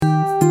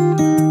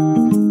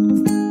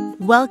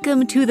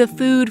Welcome to the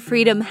Food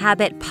Freedom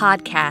Habit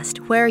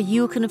Podcast, where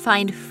you can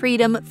find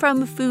freedom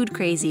from food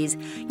crazies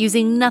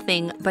using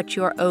nothing but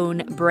your own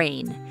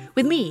brain.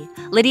 With me,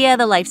 Lydia,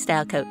 the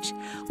Lifestyle Coach.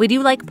 We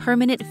do like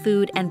permanent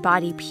food and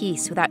body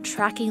peace without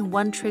tracking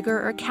one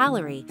trigger or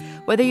calorie.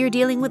 Whether you're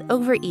dealing with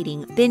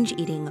overeating, binge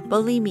eating,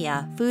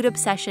 bulimia, food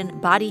obsession,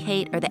 body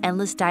hate, or the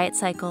endless diet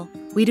cycle,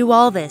 we do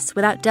all this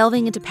without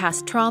delving into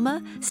past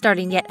trauma,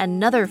 starting yet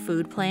another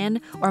food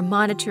plan, or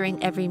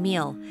monitoring every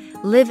meal.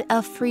 Live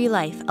a free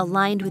life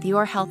aligned with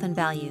your health and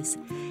values.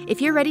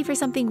 If you're ready for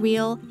something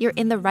real, you're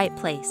in the right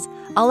place.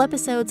 All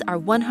episodes are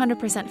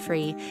 100%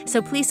 free,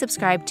 so please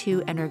subscribe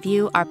to and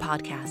review our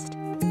podcast.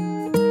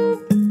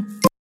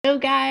 Hello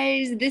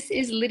guys, this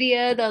is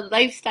Lydia, the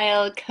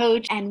Lifestyle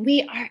Coach, and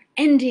we are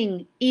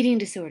ending eating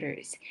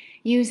disorders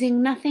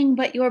using nothing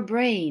but your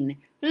brain.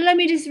 Let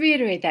me just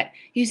reiterate that,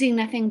 using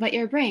nothing but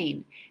your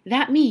brain.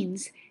 That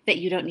means that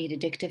you don't need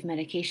addictive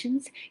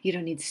medications, you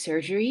don't need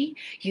surgery,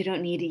 you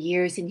don't need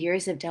years and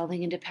years of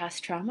delving into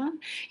past trauma,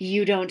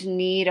 you don't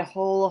need a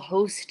whole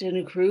host and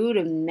a crew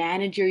to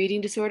manage your eating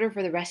disorder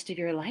for the rest of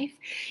your life,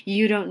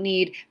 you don't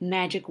need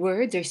magic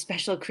words or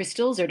special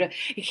crystals or to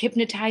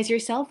hypnotize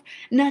yourself,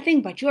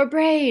 nothing but your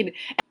brain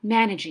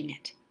managing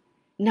it,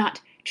 not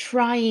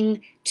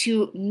trying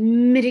to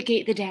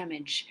mitigate the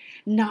damage,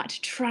 not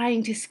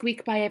trying to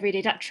squeak by every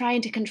day, not trying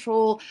to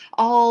control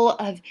all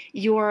of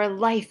your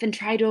life and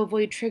try to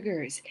avoid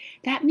triggers.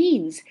 That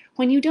means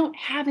when you don't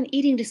have an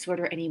eating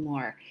disorder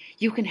anymore,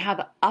 you can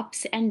have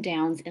ups and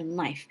downs in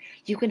life.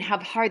 You can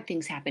have hard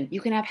things happen. You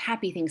can have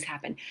happy things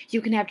happen. You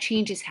can have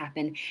changes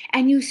happen,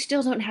 and you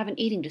still don't have an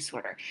eating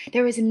disorder.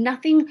 There is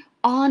nothing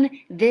on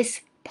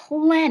this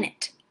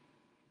planet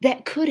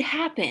that could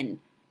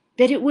happen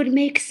that it would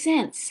make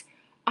sense.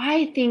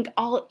 I think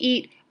I'll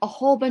eat a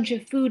whole bunch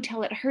of food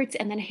till it hurts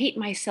and then hate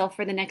myself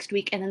for the next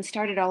week and then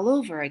start it all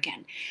over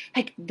again.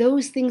 Like,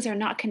 those things are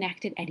not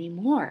connected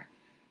anymore.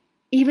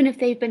 Even if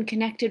they've been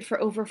connected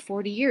for over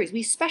 40 years.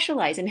 We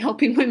specialize in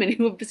helping women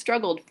who have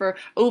struggled for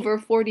over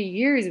 40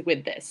 years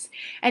with this.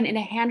 And in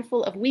a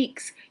handful of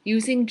weeks,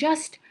 using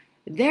just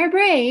their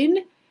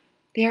brain,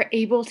 they're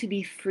able to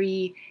be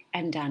free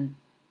and done.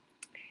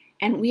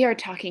 And we are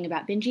talking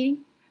about binge eating,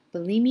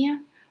 bulimia,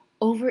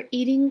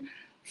 overeating,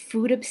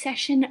 food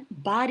obsession,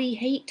 body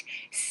hate,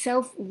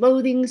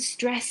 self-loathing,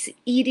 stress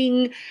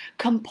eating,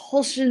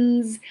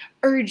 compulsions,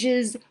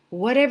 urges,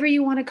 whatever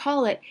you want to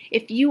call it.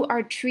 If you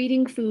are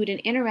treating food and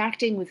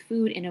interacting with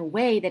food in a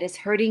way that is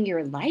hurting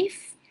your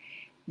life,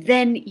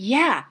 then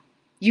yeah,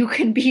 you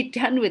can be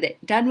done with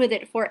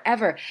it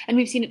forever. And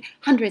we've seen it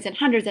hundreds and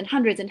hundreds and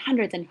hundreds and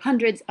hundreds and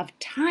hundreds of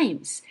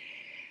times.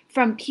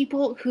 From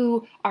people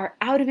who are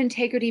out of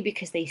integrity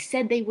because they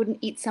said they wouldn't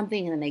eat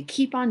something and then they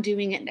keep on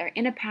doing it and they're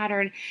in a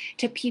pattern,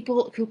 to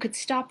people who could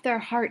stop their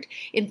heart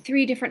in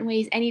 3 different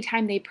ways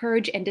anytime they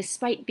purge, and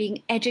despite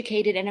being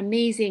educated and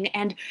amazing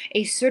and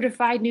a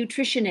certified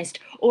nutritionist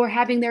or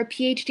having their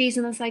PhDs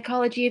in the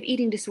psychology of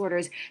eating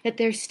disorders, that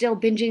they're still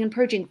binging and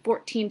purging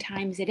 14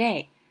 times a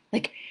day.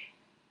 Like,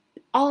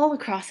 all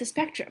across the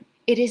spectrum.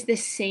 It is the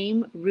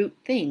same root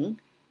thing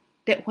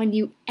that when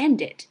you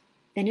end it,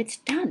 then it's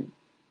done.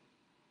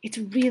 It's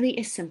really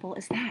as simple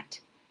as that.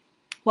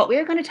 What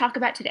we're going to talk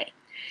about today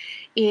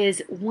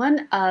is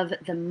one of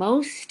the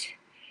most,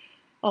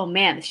 oh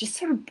man, this just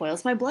sort of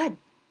boils my blood.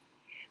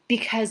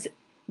 Because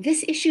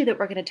this issue that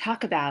we're going to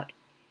talk about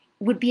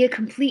would be a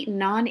complete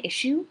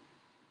non-issue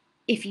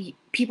if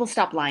people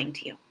stop lying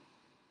to you.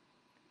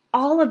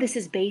 All of this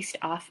is based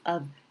off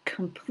of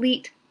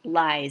complete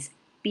lies,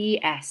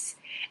 BS.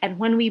 And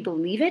when we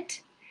believe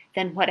it,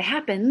 then what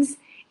happens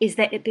is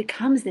that it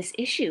becomes this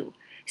issue.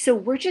 So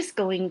we're just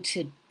going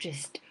to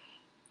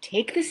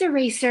take this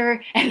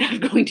eraser, and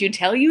I'm going to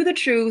tell you the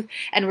truth,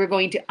 and we're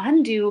going to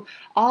undo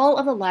all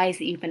of the lies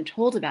that you've been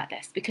told about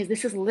this, because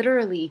this is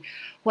literally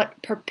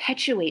what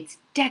perpetuates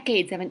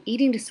decades of an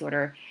eating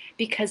disorder,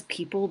 because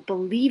people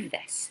believe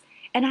this.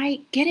 And I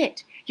get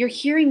it. You're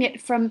hearing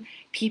it from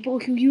people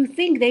who you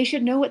think they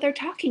should know what they're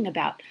talking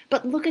about.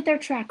 But look at their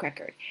track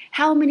record.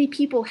 How many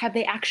people have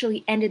they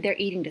actually ended their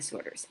eating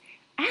disorders?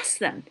 Ask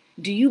them,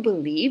 do you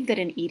believe that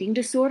an eating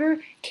disorder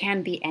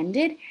can be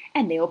ended?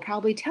 And they'll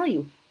probably tell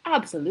you,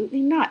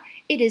 absolutely not.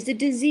 It is a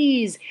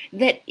disease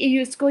that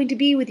is going to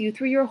be with you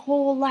through your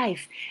whole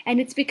life. And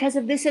it's because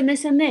of this and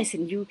this and this.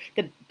 And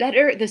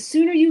the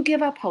sooner you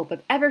give up hope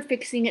of ever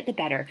fixing it, the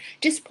better.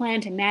 Just plan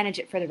to manage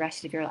it for the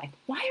rest of your life.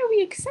 Why are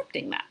we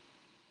accepting that?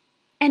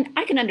 And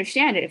I can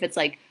understand it if it's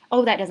like,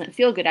 oh, that doesn't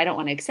feel good, I don't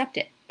want to accept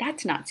it.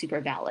 That's not super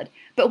valid.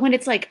 But when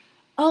it's like,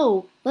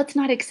 oh, let's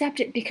not accept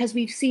it because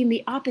we've seen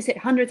the opposite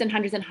hundreds and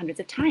hundreds and hundreds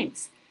of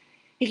times.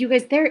 You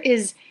guys, there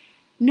is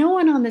no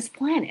one on this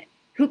planet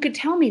who could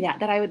tell me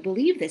that I would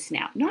believe this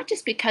now. Not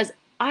just because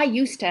I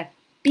used to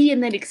be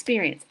in that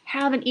experience,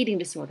 have an eating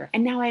disorder,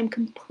 and now I am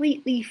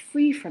completely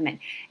free from it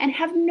and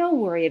have no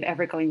worry of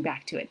ever going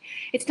back to it.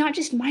 It's not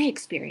just my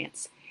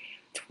experience.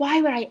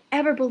 Why would I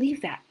ever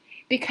believe that?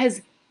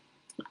 Because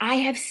I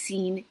have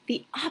seen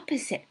the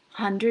opposite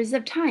hundreds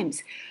of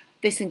times.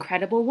 this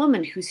incredible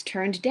woman who's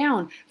turned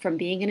down from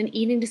being in an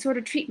eating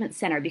disorder treatment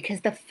center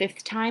because the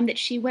fifth time that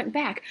she went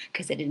back,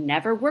 because it had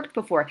never worked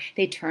before,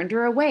 they turned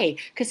her away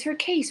because her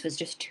case was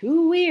just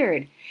too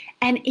weird.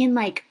 And in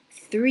like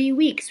 3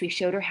 weeks, we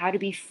showed her how to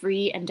be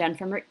free and done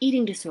from her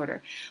eating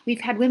disorder.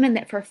 We've had women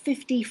that for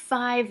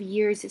 55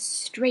 years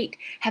straight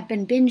have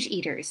been binge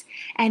eaters.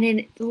 And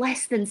in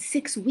less than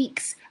 6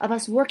 weeks of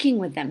us working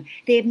with them,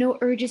 they have no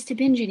urges to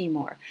binge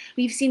anymore.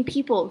 We've seen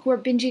people who are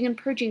binging and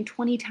purging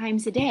 20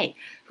 times a day,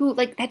 who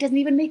like that doesn't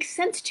even make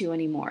sense to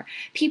anymore.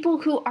 People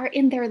who are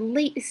in their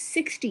late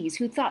 60s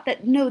who thought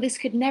that, no, this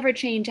could never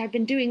change. I've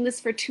been doing this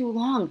for too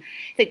long.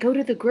 That go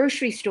to the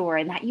grocery store,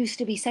 and that used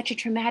to be such a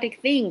traumatic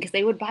thing because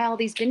they would buy all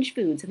these binge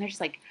foods, and they're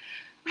just like,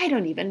 I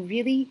don't even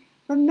really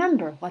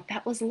remember what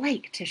that was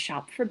like to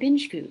shop for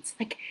binge foods.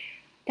 Like,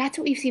 that's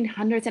what we've seen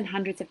hundreds and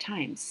hundreds of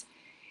times.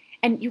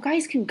 And you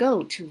guys can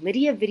go to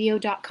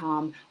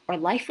lydiavideo.com or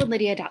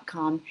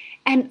lifewithlydia.com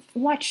and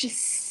watch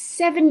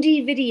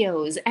 70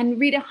 videos and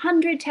read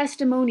 100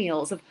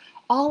 testimonials of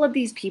all of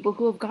these people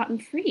who have gotten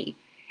free.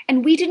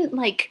 And we didn't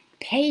like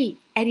pay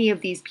any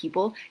of these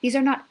people. These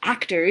are not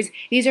actors.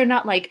 These are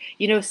not like,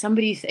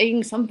 somebody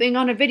saying something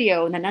on a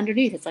video and then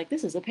underneath it's like,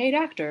 this is a paid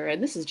actor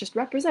and this is just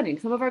representing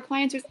some of our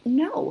clients.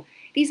 No,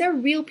 these are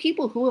real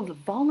people who have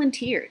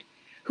volunteered,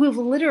 who have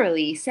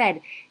literally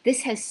said,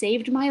 this has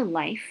saved my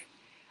life.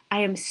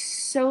 I am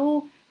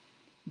so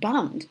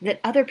bummed that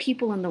other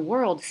people in the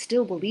world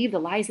still believe the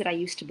lies that I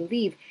used to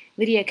believe.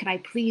 Lydia, can I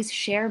please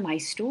share my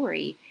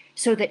story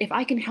so that if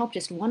I can help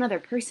just one other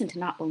person to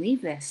not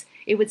believe this,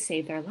 it would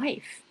save their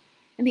life?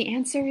 And the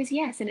answer is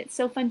yes, and it's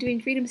so fun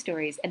doing freedom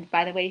stories. And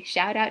by the way,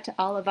 shout out to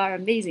all of our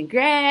amazing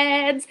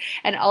grads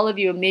and all of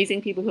you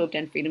amazing people who have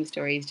done freedom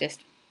stories.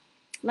 Just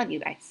love you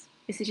guys.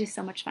 This is just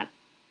so much fun.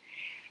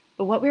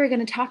 But what we're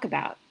going to talk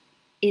about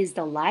is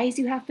the lies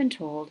you have been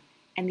told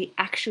and the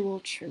actual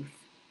truth.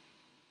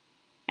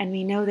 And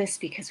we know this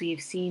because we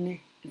have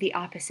seen the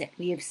opposite.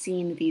 We have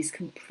seen these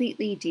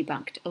completely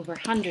debunked over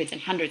hundreds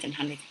and hundreds and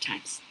hundreds of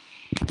times.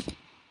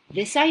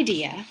 This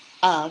idea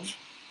of,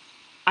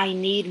 I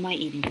need my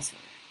eating disorder.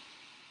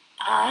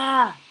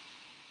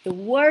 The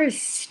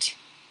worst.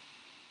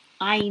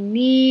 I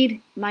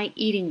need my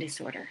eating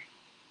disorder.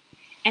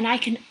 And I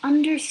can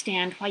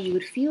understand why you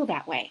would feel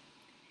that way,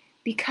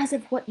 because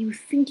of what you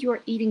think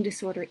your eating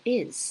disorder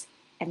is.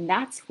 And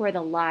that's where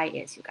the lie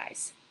is, you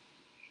guys.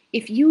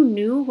 If you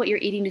knew what your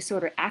eating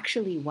disorder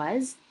actually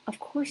was, of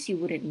course you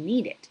wouldn't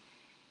need it.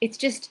 It's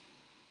just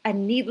a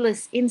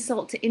needless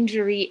insult to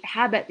injury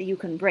habit that you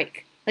can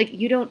break. Like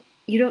you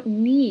don't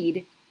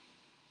need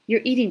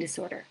your eating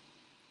disorder.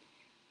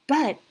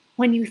 But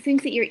when you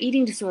think that your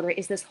eating disorder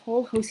is this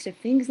whole host of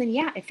things, then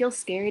yeah, it feels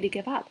scary to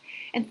give up.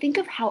 And think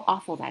of how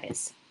awful that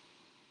is.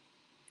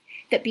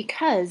 That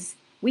because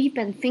we've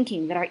been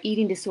thinking that our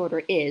eating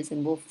disorder is,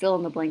 and we'll fill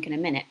in the blank in a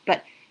minute,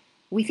 but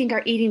we think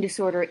our eating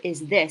disorder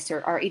is this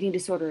or our eating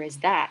disorder is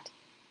that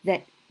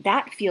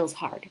feels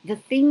hard.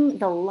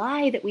 The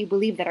lie that we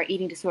believe that our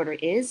eating disorder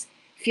is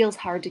feels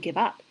hard to give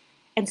up.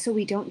 And so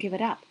we don't give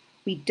it up.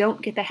 We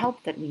don't get the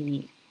help that we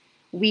need.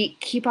 We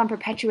keep on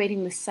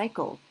perpetuating this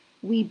cycle.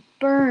 We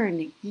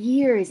burn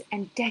years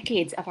and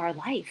decades of our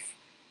life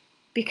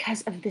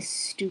because of this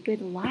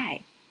stupid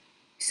lie.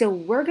 So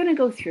we're going to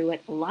go through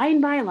it line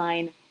by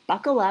line,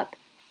 buckle up.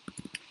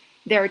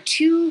 There are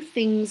two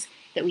things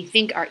that we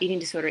think our eating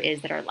disorder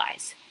is that are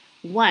lies.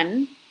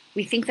 One,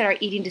 we think that our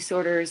eating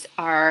disorders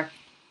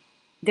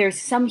there's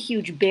some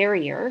huge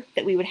barrier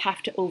that we would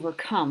have to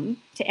overcome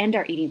to end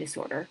our eating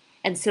disorder.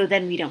 And so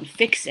then we don't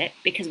fix it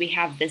because we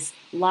have this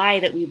lie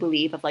that we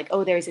believe of like,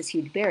 oh, there's this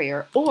huge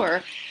barrier.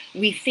 Or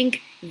we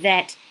think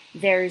that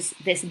there's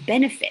this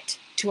benefit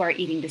to our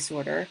eating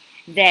disorder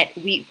that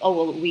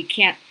we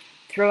can't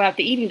throw out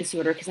the eating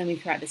disorder because then we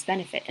throw out this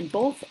benefit. And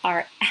both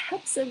are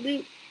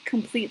absolute,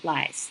 complete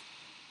lies.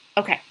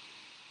 Okay,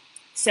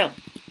 so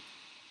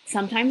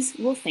sometimes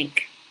we'll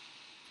think,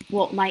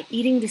 well, my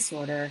eating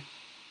disorder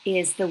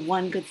is the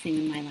one good thing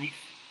in my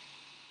life.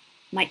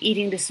 My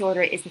eating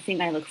disorder is the thing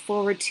I look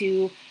forward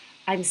to.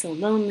 I'm so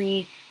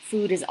lonely.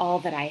 Food is all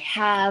that I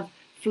have.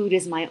 Food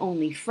is my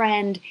only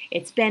friend.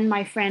 It's been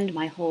my friend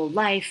my whole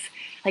life.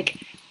 Like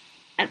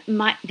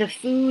the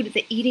food,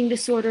 the eating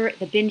disorder,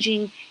 the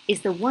binging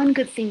is the one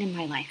good thing in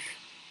my life.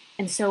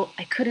 And so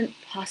I couldn't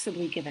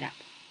possibly give it up.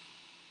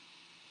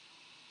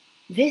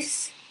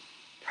 This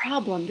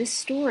problem, this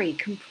story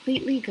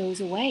completely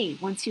goes away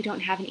once you don't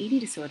have an eating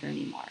disorder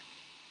anymore.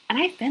 And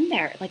I've been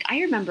there. Like,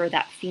 I remember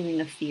that feeling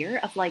of fear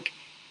of like,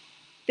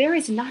 there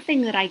is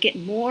nothing that I get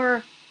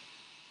more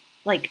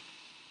like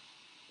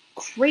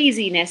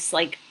craziness,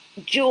 like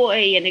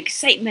joy and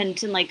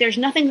excitement. And like, there's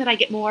nothing that I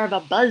get more of a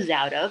buzz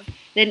out of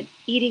than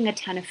eating a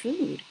ton of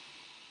food.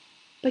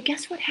 But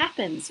guess what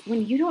happens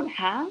when you don't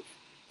have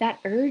that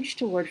urge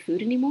toward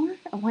food anymore?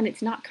 And when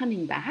it's not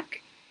coming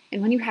back?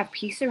 And when you have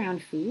peace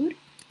around food,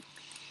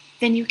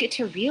 then you get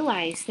to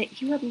realize that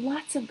you have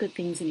lots of good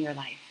things in your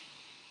life.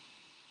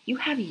 You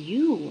have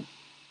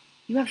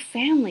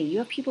family, you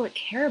have people that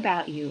care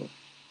about you.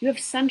 You have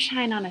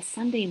sunshine on a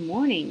Sunday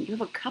morning. You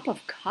have a cup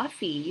of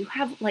coffee. You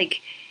have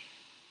like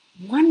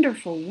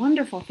wonderful,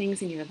 wonderful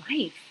things in your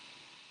life.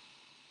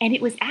 And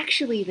it was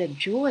actually the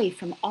joy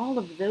from all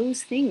of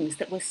those things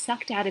that was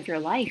sucked out of your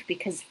life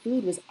because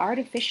food was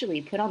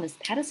artificially put on this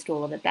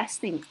pedestal of the best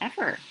thing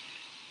ever.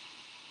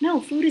 No,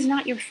 food is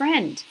not your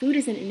friend. Food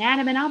is an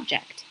inanimate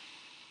object.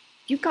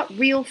 You've got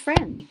real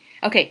friends.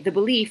 Okay, the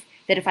belief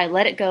that if I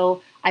let it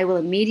go, I will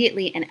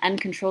immediately and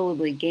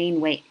uncontrollably gain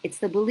weight. It's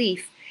the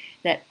belief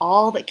that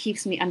all that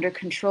keeps me under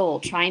control,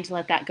 trying to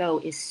let that go,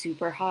 is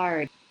super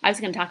hard. I was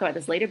going to talk about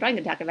this later, but I'm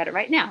going to talk about it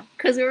right now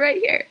because we're right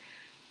here.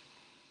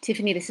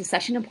 Tiffany, this is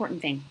such an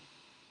important thing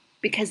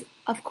because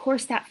of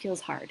course that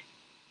feels hard.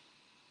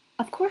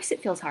 Of course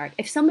it feels hard.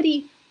 If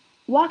somebody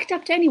walked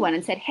up to anyone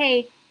and said,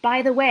 hey,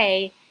 by the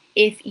way,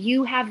 if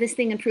you have this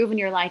thing improve in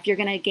your life, you're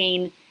going to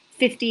gain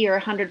 50 or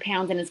 100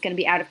 pounds and it's going to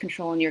be out of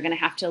control and you're going to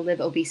have to live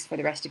obese for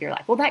the rest of your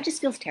life. Well, that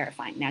just feels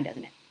terrifying now,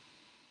 doesn't it?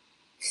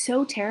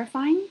 So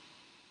terrifying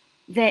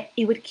that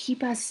it would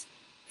keep us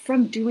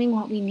from doing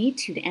what we need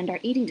to end our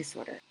eating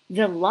disorder.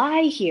 The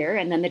lie here,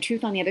 and then the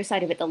truth on the other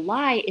side of it, the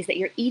lie is that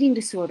your eating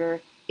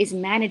disorder is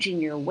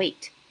managing your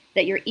weight,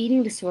 that your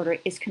eating disorder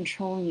is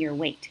controlling your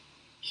weight.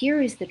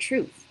 Here is the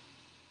truth,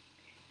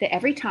 that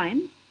every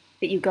time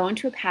that you go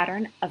into a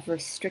pattern of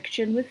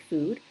restriction with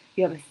food,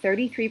 you have a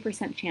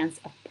 33% chance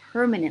of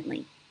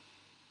permanently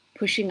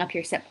pushing up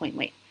your set point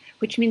weight,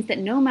 which means that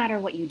no matter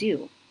what you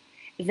do,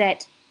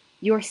 that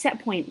your set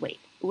point weight,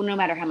 no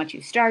matter how much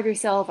you starve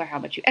yourself or how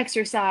much you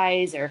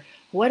exercise or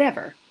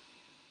whatever,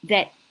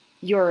 that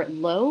your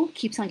low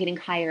keeps on getting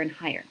higher and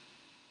higher.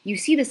 You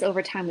see this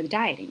over time with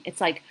dieting. It's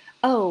like,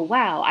 oh,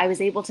 wow, I was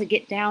able to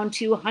get down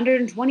to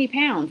 120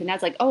 pounds. And now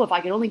it's like, oh, if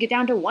I could only get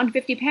down to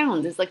 150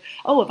 pounds. It's like,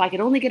 oh, if I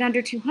could only get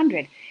under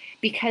 200.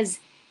 Because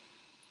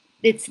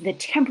it's the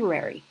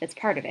temporary that's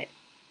part of it.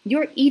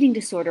 Your eating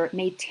disorder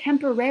may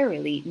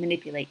temporarily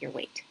manipulate your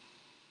weight,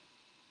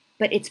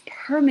 but it's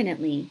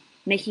permanently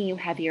making you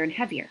heavier and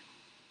heavier.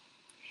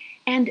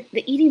 And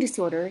the eating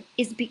disorder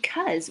is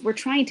because we're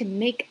trying to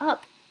make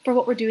up for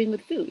what we're doing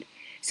with food.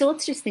 So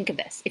let's just think of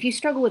this. If you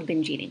struggle with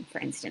binge eating, for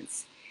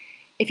instance,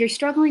 if you're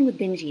struggling with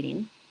binge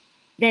eating,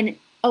 then,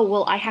 oh,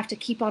 well, I have to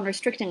keep on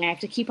restricting. I have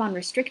to keep on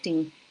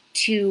restricting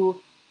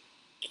to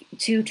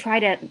try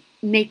to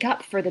make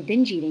up for the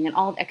binge eating and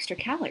all the extra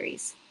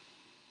calories.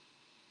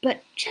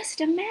 But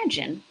just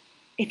imagine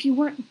if you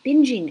weren't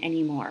binging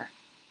anymore.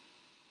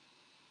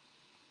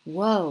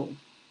 Whoa.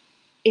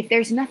 If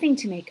there's nothing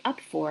to make up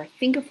for,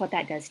 think of what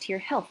that does to your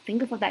health.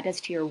 Think of what that does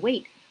to your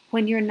weight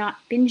when you're not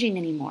binging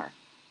anymore.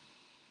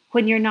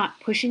 When you're not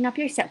pushing up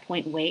your set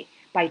point weight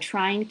by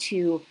trying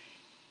to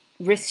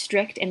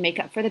restrict and make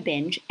up for the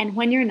binge, and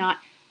when you're not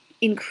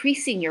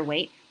increasing your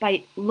weight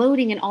by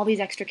loading in all these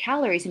extra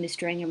calories and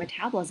destroying your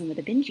metabolism with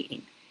the binge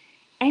eating.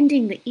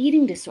 Ending the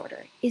eating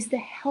disorder is the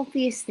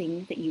healthiest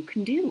thing that you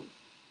can do.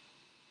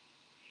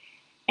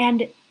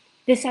 And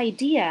this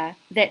idea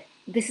that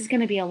this is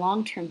going to be a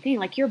long-term thing,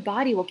 like your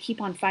body will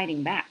keep on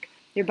fighting back.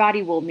 Your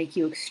body will make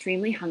you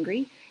extremely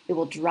hungry. It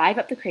will drive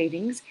up the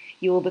cravings.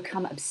 You will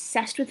become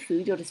obsessed with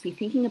food. You'll just be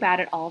thinking about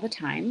it all the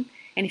time.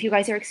 And if you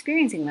guys are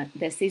experiencing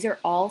this, these are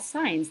all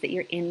signs that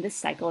you're in this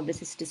cycle of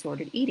this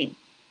disordered eating.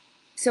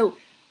 So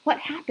what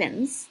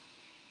happens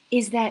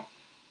is that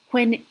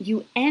when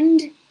you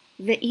end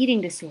the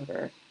eating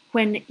disorder,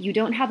 when you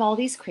don't have all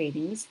these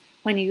cravings,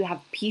 when you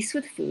have peace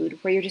with food,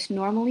 where you're just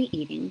normally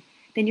eating,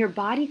 then your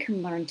body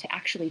can learn to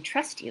actually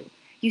trust you.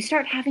 You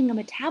start having a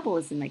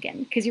metabolism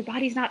again because your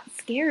body's not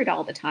scared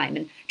all the time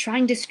and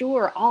trying to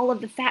store all of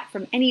the fat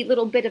from any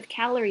little bit of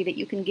calorie that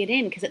you can get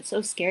in because it's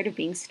so scared of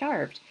being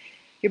starved.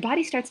 Your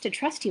body starts to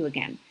trust you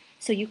again.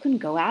 So you can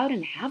go out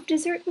and have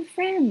dessert with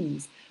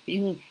friends.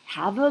 You can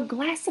have a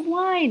glass of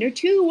wine or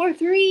 2 or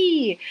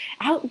 3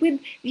 out with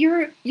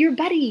your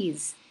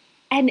buddies.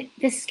 And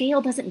the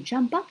scale doesn't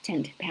jump up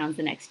 10 pounds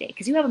the next day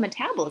because you have a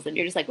metabolism.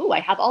 You're just like, oh, I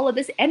have all of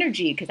this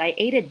energy because I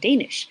ate a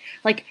Danish.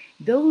 Like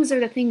those are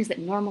the things that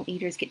normal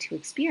eaters get to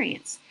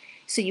experience.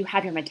 So you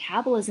have your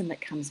metabolism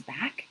that comes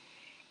back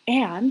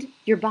and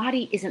your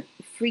body isn't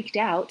freaked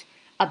out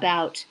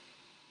about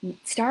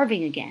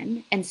starving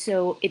again. And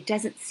so it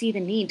doesn't see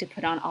the need to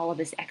put on all of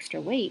this extra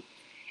weight.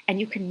 And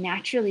you can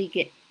naturally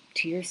get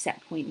to your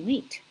set point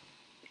weight.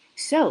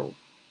 So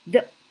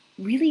the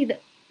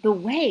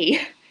way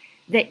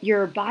that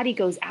your body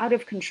goes out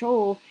of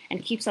control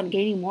and keeps on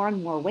gaining more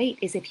and more weight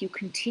is if you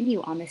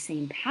continue on the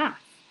same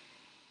path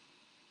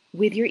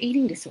with your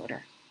eating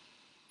disorder.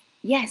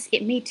 Yes,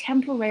 it may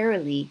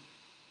temporarily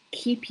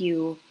keep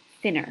you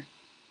thinner.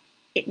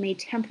 It may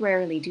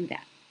temporarily do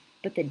that.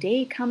 But the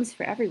day comes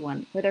for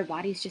everyone where their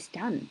body's just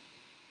done.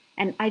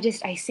 And I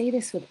say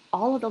this with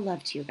all of the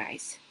love to you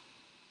guys,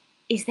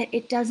 is that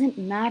it doesn't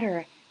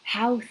matter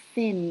how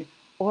thin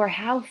or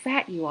how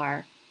fat you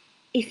are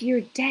if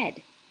you're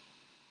dead.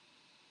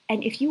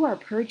 And if you are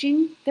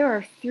purging, there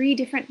are 3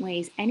 different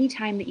ways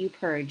anytime that you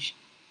purge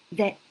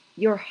that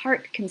your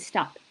heart can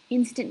stop,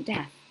 instant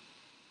death.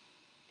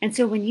 And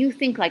so when you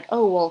think like,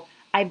 oh, well,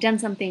 I've done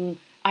something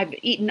I've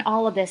eaten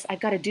all of this. I've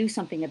got to do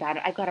something about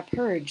it. I've got to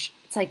purge.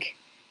 It's like,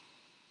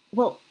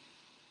 well,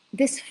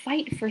 this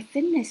fight for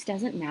thinness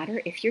doesn't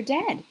matter if you're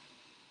dead.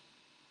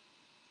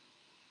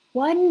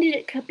 When did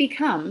it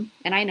become,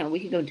 and I know we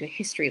could go into a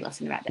history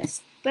lesson about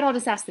this, but I'll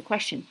just ask the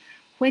question,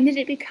 when did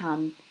it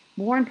become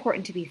more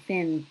important to be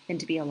thin than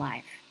to be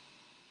alive?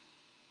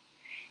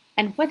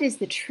 And what is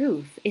the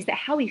truth is that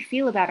how we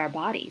feel about our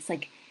bodies,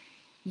 like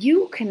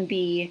you can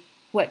be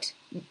what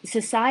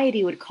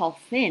society would call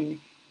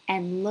thin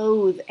and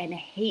loathe and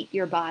hate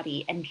your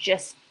body and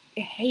just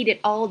hate it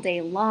all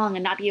day long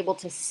and not be able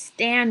to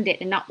stand it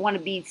and not want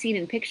to be seen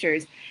in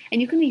pictures.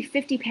 And you can be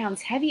 50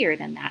 pounds heavier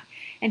than that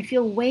and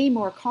feel way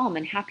more calm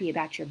and happy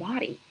about your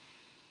body.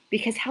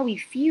 Because how we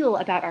feel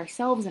about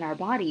ourselves and our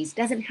bodies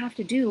doesn't have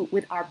to do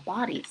with our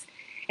bodies.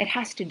 It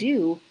has to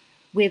do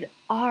with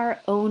our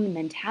own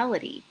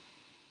mentality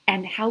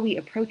and how we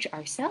approach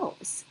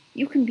ourselves.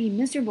 You can be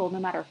miserable no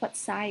matter what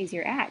size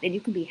you're at, and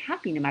you can be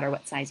happy no matter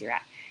what size you're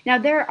at. Now,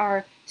 there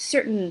are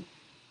certain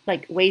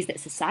ways that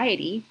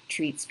society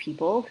treats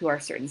people who are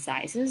certain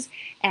sizes,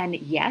 and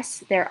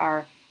yes, there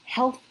are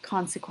health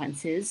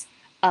consequences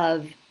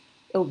of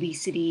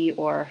obesity,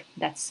 or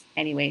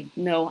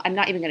no, I'm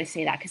not even going to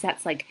say that because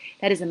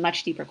that is a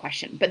much deeper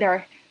question. But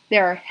there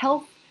are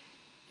health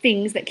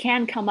things that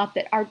can come up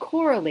that are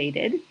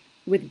correlated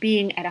with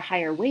being at a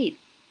higher weight.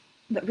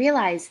 But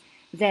realize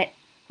that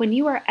when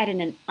you are at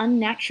an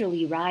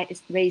unnaturally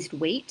raised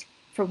weight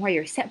from where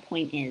your set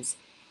point is,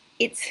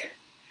 it's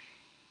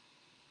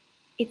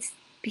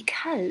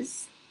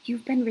because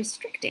you've been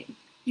restricting.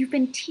 You've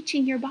been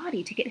teaching your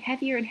body to get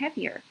heavier and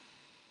heavier.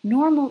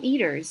 Normal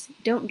eaters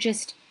don't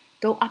just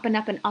go up and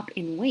up and up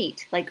in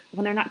weight, like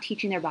when they're not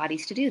teaching their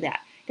bodies to do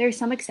that. There are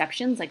some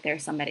exceptions, like there are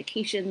some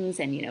medications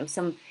and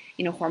some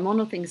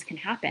hormonal things can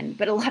happen.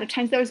 But a lot of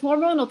times those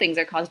hormonal things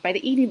are caused by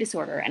the eating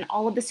disorder and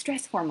all of the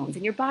stress hormones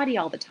in your body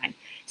all the time.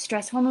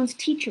 Stress hormones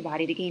teach your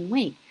body to gain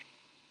weight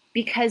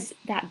because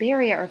that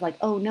barrier of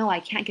oh no,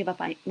 I can't give up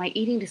my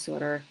eating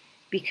disorder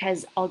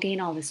because I'll gain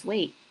all this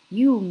weight.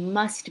 You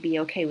must be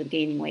okay with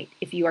gaining weight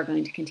if you are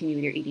going to continue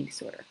with your eating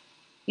disorder.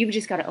 You've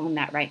just got to own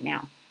that right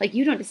now.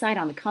 You don't decide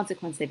on the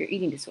consequences of your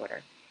eating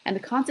disorder. And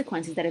the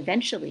consequence is that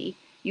eventually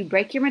you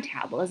break your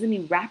metabolism,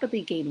 you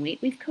rapidly gain weight.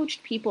 We've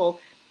coached people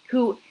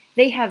who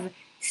they have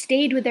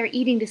stayed with their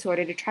eating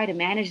disorder to try to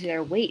manage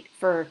their weight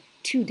for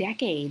 2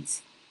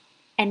 decades.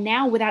 And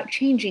now without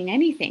changing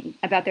anything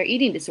about their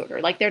eating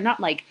disorder, they're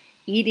not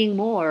eating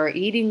more or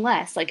eating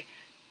less,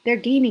 they're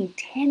gaining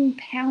 10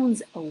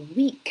 pounds a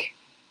week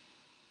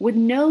with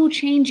no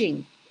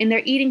changing in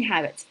their eating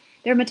habits.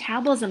 Their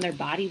metabolism, their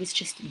body was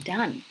just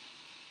done.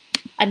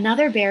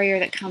 Another barrier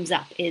that comes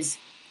up is,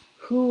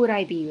 who would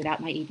I be without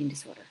my eating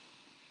disorder?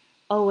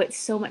 Oh, it's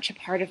so much a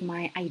part of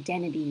my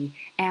identity.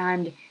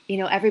 And,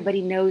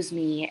 everybody knows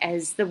me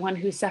as the one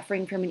who's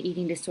suffering from an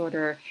eating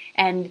disorder.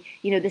 And,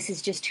 this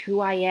is just who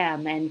I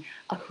am. And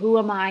who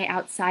am I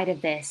outside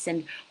of this?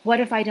 And what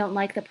if I don't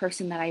like the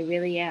person that I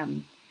really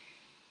am?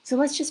 So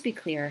let's just be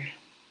clear.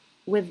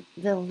 With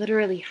the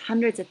literally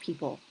hundreds of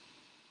people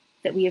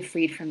that we have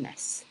freed from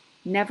this,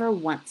 never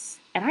once,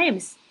 and I am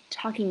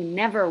talking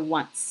never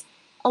once.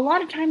 A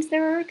lot of times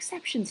there are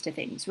exceptions to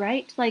things,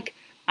 right?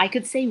 I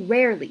could say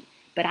rarely,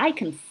 but I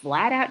can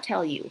flat out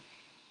tell you,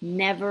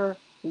 never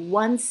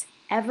once,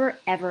 ever,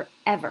 ever,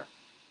 ever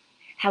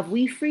have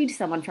we freed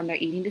someone from their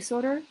eating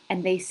disorder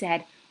and they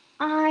said,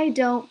 I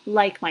don't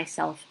like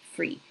myself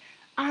free.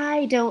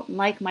 I don't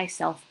like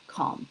myself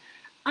calm.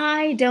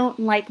 I don't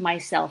like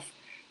myself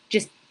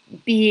just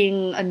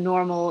being a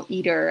normal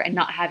eater and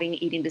not having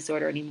an eating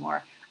disorder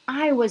anymore.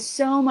 I was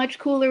so much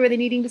cooler with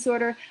an eating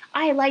disorder.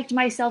 I liked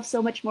myself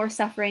so much more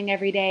suffering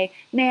every day.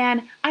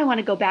 Man, I want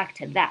to go back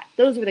to that.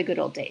 Those were the good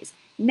old days.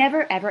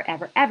 Never, ever,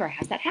 ever, ever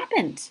has that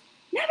happened.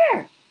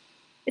 Never.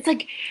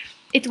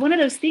 It's one of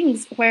those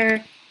things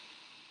where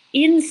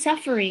in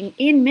suffering,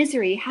 in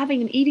misery,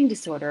 having an eating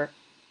disorder,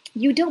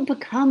 you don't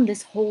become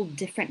this whole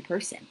different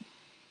person.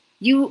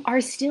 You are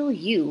still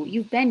you.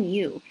 You've been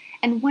you.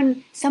 And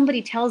when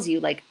somebody tells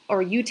you,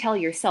 or you tell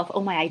yourself,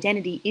 oh, my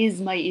identity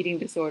is my eating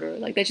disorder,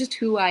 that's just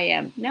who I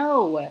am.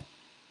 No,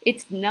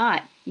 it's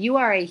not. You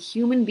are a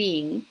human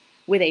being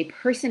with a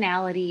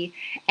personality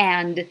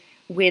and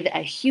with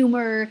a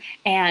humor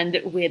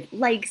and with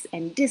likes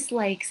and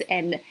dislikes,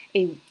 and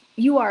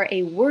you are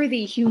a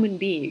worthy human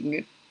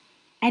being.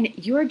 And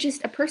you're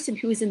just a person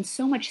who is in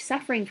so much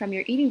suffering from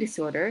your eating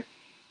disorder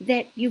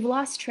that you've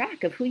lost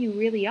track of who you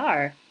really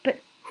are.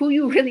 But who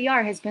you really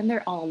are has been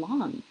there all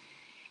along.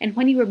 And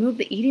when you remove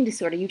the eating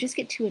disorder, you just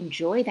get to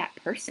enjoy that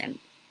person.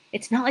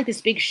 It's not like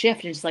this big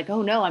shift and it's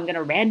oh no, I'm going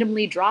to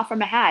randomly draw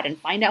from a hat and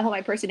find out what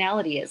my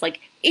personality is.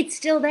 It's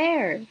still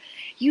there.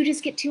 You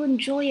just get to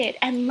enjoy it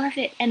and love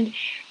it and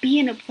be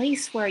in a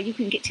place where you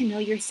can get to know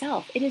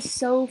yourself. It is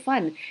so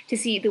fun to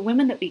see the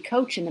women that we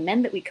coach and the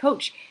men that we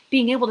coach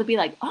being able to be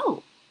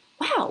oh,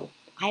 wow,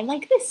 I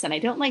like this and I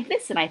don't like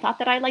this. And I thought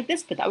that I like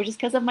this, but that was just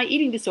because of my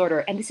eating disorder.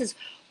 And this is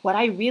what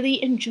I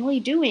really enjoy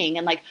doing.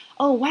 And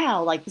oh,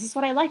 wow, this is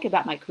what I like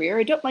about my career.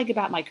 I don't like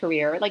about my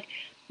career.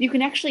 you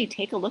can actually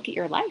take a look at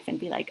your life and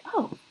be like,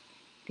 oh,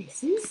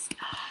 this is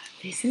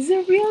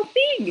a real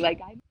thing. Like,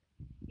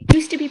 it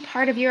used to be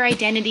part of your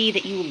identity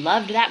that you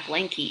loved that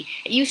blankie.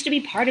 It used to be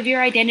part of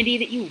your identity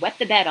that you wet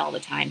the bed all the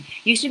time.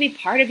 It used to be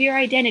part of your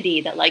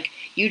identity that, like,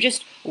 you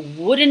just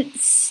wouldn't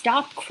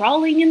stop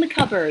crawling in the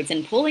cupboards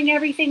and pulling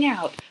everything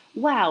out.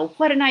 Wow,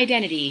 what an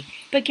identity.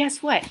 But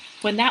guess what?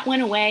 When that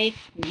went away,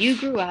 when you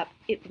grew up,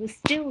 it was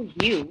still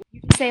you. You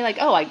just say, like,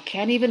 oh, I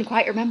can't even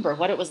quite remember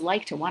what it was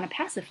like to want a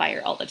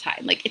pacifier all the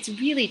time. Like, it's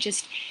really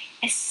just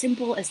as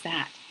simple as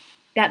that.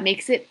 That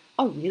makes it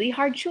a really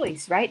hard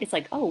choice, right? It's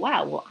like, oh,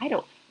 wow, well, I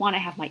don't want to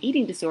have my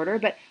eating disorder,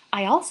 but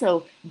I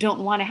also don't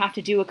want to have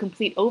to do a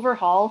complete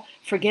overhaul,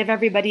 forgive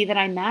everybody that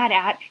I'm mad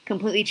at,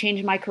 completely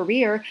change my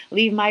career,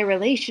 leave my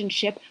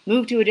relationship,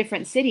 move to a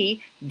different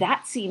city.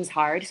 That seems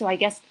hard. So I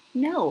guess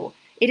no,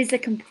 it is a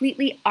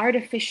completely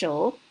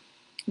artificial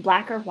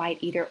black or white,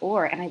 either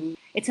or. And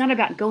it's not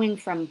about going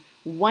from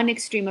one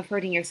extreme of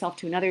hurting yourself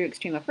to another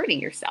extreme of hurting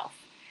yourself.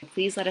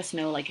 Please let us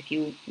know, like, if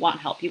you want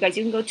help. You guys,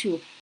 you can go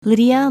to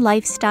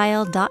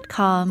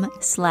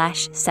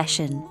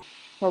lydialifestyle.com/session,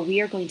 where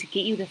we are going to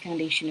get you the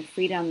foundation of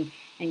freedom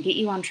and get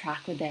you on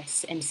track with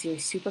this, and so you're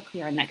super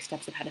clear on next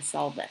steps of how to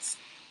solve this.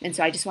 And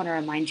so I just want to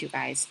remind you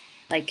guys,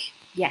 like,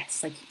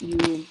 yes, like,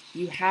 you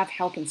have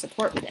help and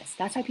support with this.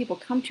 That's why people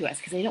come to us,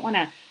 because they don't want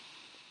to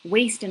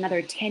waste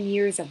another 10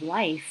 years of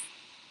life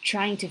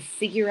trying to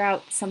figure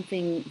out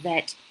something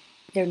that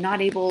they're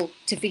not able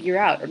to figure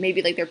out, or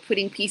maybe, like, they're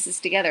putting pieces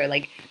together.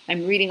 Like,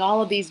 I'm reading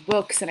all of these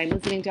books and I'm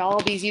listening to all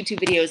of these YouTube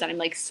videos and I'm,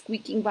 like,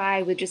 squeaking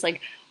by with just,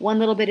 like, one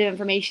little bit of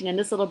information and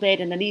this little bit,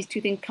 and then these two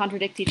things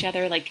contradict each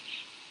other. Like,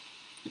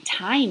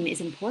 time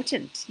is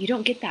important. You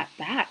don't get that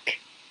back.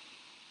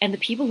 And the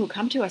people who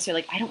come to us are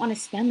like, I don't want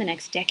to spend the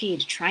next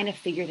decade trying to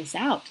figure this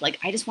out. Like,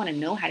 I just want to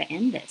know how to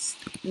end this.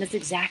 And that's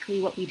exactly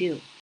what we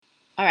do.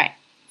 All right,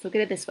 so look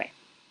at it this way.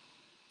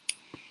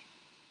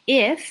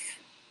 If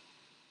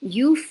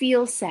you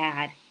feel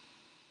sad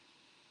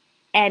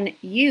and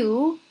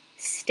you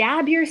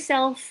stab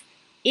yourself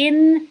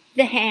in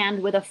the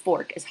hand with a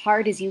fork as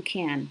hard as you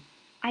can,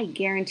 I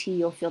guarantee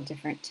you'll feel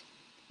different.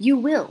 You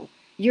will.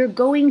 You're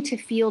going to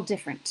feel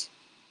different.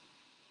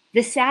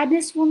 The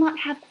sadness will not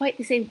have quite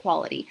the same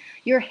quality.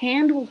 Your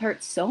hand will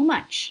hurt so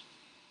much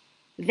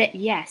that,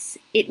 yes,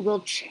 it will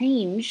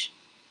change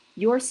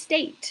your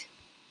state.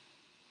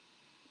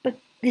 But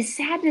the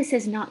sadness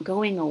is not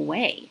going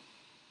away.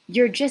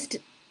 You're just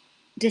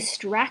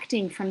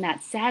distracting from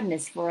that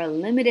sadness for a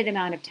limited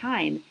amount of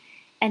time,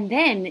 and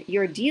then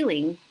you're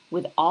dealing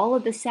with all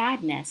of the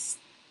sadness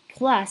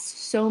plus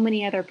so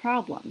many other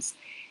problems.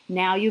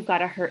 Now you've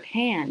got a hurt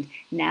hand.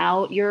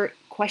 Now you're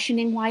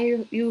questioning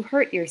why you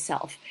hurt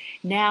yourself.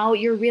 Now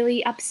you're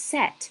really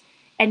upset.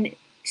 And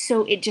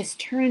so it just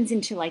turns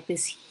into, like,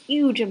 this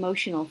huge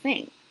emotional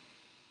thing.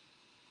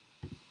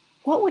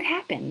 What would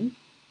happen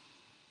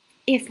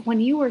if,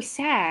 when you were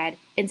sad,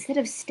 instead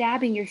of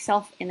stabbing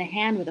yourself in the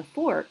hand with a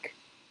fork,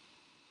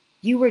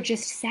 you were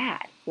just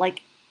sad,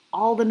 like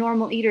all the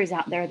normal eaters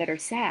out there that are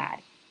sad?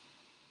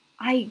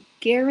 I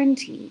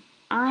guarantee,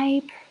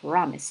 I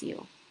promise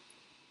you,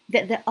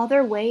 that the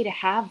other way to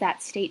have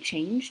that state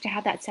change, to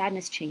have that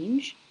sadness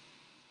change,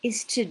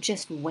 is to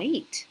just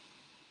wait.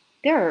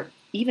 There are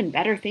even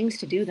better things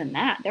to do than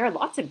that. There are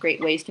lots of great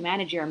ways to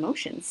manage your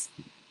emotions.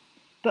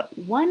 But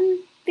one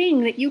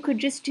thing that you could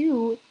just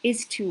do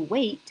is to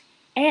wait.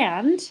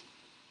 And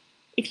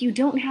if you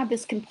don't have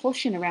this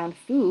compulsion around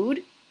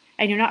food,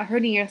 and you're not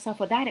hurting yourself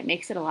with that, it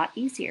makes it a lot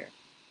easier.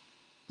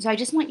 So I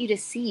just want you to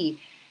see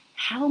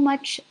how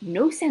much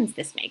no sense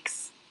this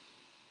makes.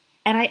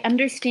 And I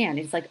understand.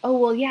 It's like, oh,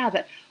 well, yeah,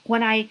 but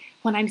when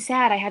I'm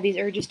sad, I have these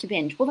urges to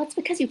binge. Well, that's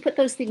because you put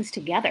those things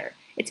together.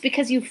 It's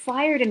because you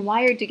fired and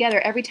wired together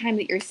every time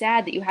that you're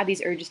sad that you have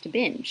these urges to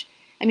binge.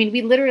 I mean,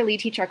 we literally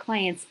teach our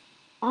clients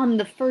on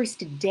the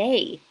first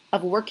day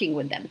of working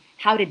with them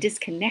how to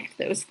disconnect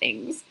those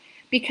things.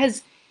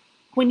 Because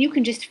when you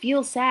can just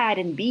feel sad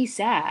and be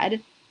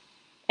sad,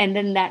 and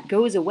then that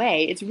goes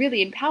away, it's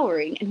really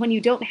empowering. And when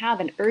you don't have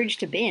an urge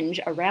to binge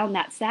around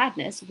that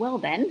sadness, well,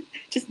 then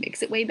it just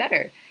makes it way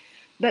better.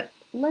 But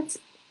let's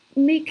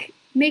make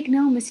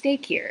no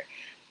mistake here.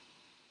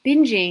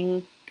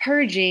 Binging,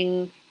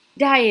 purging,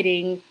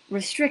 dieting,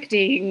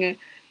 restricting,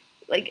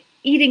 like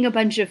eating a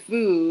bunch of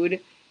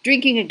food,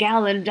 drinking a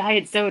gallon of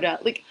diet soda,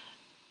 like,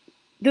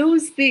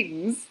 those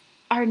things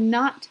are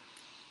not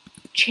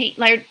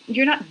like,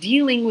 you're not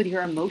dealing with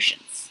your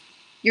emotions.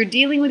 You're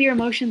dealing with your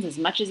emotions as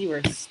much as you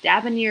were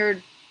stabbing your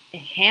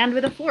hand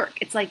with a fork.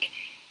 It's like,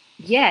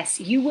 yes,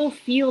 you will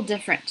feel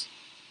different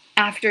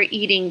after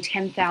eating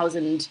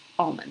 10,000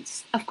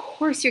 almonds. Of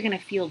course you're going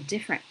to feel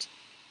different.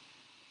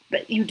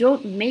 But you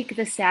don't make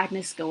the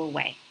sadness go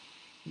away.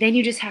 Then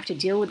you just have to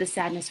deal with the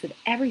sadness with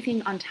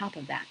everything on top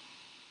of that.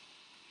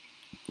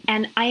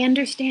 And I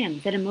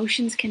understand that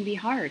emotions can be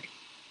hard,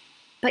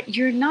 but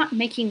you're not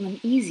making them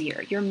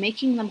easier. You're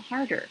making them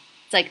harder.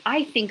 It's like,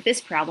 I think this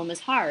problem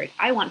is hard.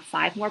 I want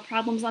 5 more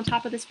problems on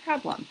top of this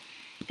problem.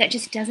 That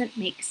just doesn't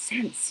make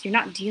sense. You're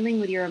not dealing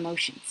with your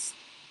emotions.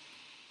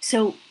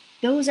 So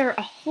Those are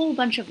a whole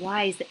bunch of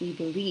lies that we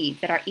believe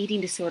that our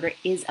eating disorder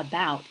is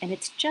about, and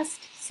it's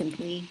just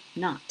simply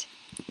not.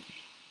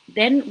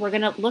 Then we're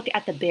going to look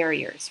at the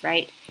barriers,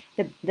 right?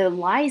 The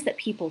lies that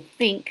people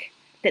think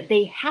that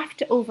they have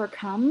to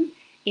overcome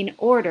in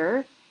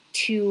order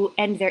to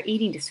end their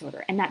eating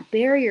disorder. And that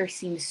barrier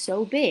seems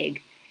so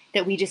big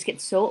that we just get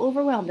so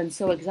overwhelmed and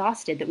so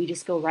exhausted that we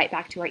just go right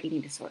back to our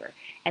eating disorder.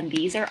 And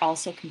these are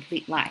also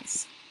complete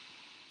lies.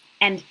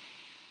 And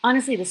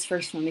honestly, this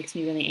first one makes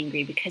me really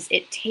angry because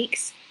it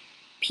takes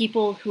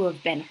people who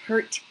have been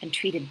hurt and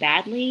treated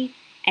badly,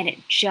 and it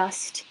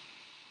just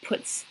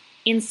puts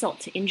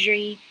insult to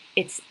injury.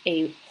 It's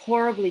a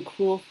horribly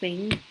cruel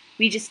thing.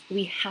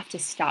 We have to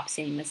stop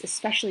saying this,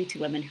 especially to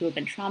women who have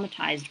been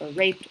traumatized or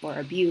raped or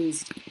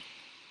abused.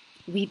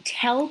 We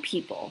tell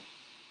people,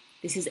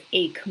 this is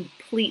a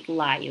complete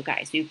lie, you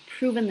guys. We've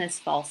proven this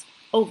false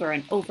over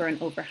and over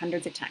and over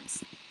hundreds of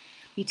times.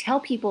 We tell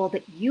people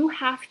that you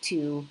have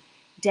to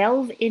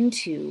delve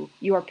into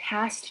your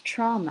past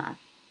trauma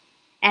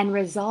and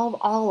resolve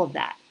all of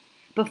that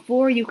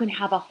before you can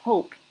have a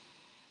hope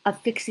of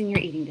fixing your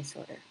eating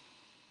disorder.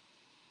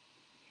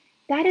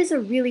 That is a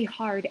really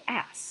hard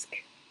ask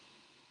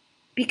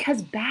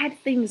because bad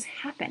things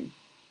happen.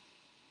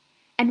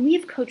 And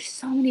we've coached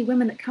so many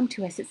women that come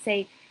to us that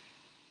say,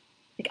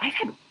 like,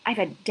 I've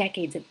had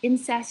decades of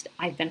incest,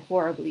 I've been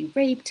horribly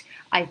raped,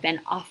 I've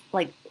been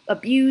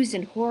abused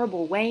in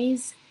horrible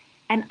ways,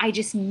 and I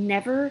just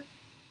never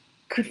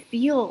could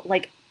feel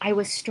like I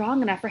was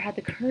strong enough or had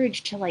the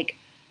courage to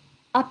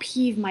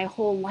upheave my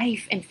whole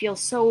life and feel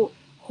so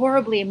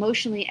horribly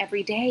emotionally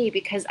every day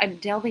because I'm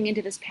delving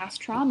into this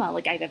past trauma.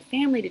 Like, I have a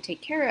family to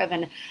take care of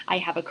and I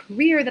have a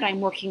career that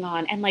I'm working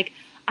on. And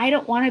I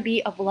don't want to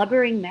be a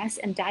blubbering mess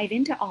and dive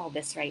into all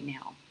this right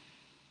now.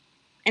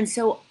 And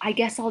so I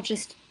guess I'll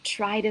just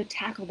try to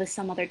tackle this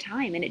some other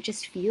time. And it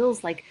just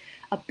feels like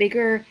a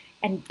bigger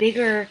and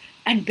bigger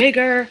and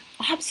bigger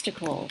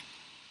obstacle.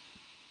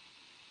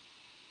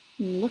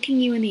 I'm looking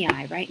you in the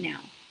eye right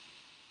now.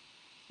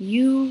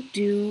 You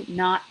do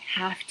not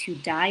have to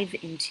dive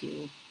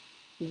into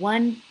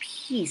one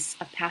piece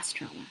of past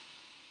trauma.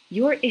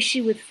 Your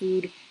issue with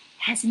food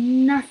has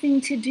nothing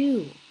to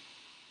do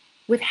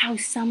with how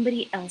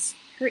somebody else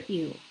hurt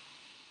you.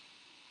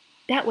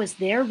 That was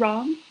their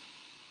wrong.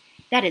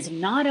 That is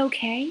not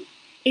okay.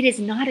 It is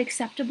not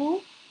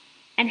acceptable.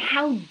 And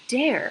how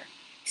dare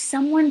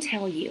someone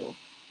tell you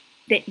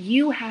that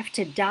you have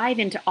to dive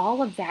into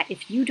all of that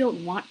if you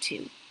don't want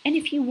to? And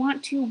if you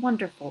want to,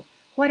 wonderful.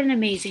 What an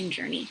amazing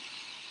journey.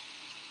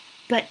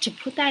 But to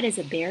put that as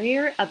a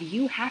barrier of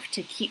you have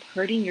to keep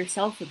hurting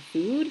yourself with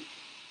food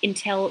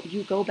until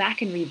you go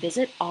back and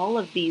revisit all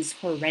of these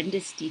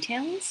horrendous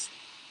details?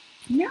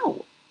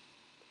 No.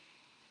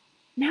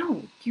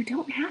 No, you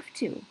don't have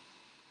to.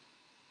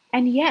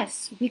 And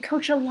yes, we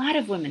coach a lot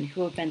of women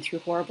who have been through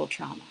horrible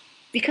trauma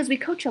because we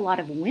coach a lot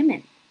of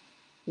women.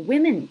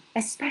 Women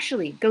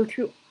especially go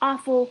through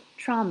awful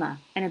trauma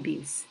and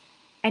abuse,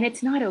 and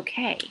it's not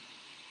okay.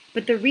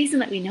 But the reason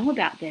that we know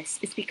about this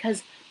is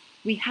because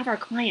we have our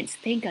clients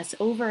thank us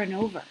over and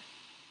over.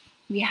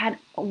 We had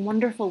a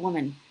wonderful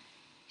woman.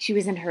 She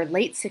was in her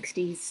late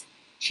 60s.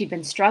 She'd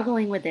been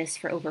struggling with this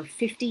for over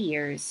 50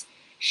 years.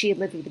 She had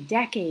lived with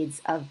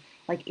decades of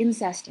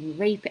incest and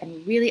rape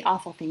and really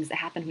awful things that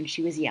happened when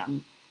she was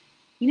young.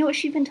 You know what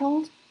she'd been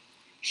told?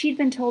 She'd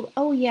been told,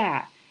 oh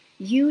yeah,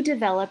 you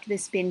developed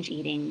this binge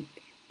eating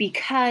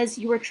because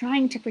you were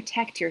trying to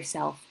protect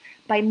yourself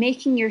by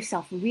making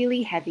yourself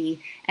really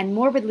heavy and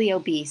morbidly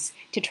obese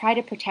to try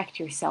to protect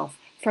yourself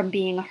from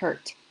being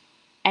hurt.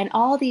 And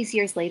all these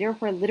years later,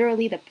 where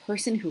literally the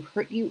person who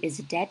hurt you is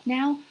dead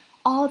now,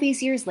 all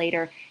these years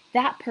later,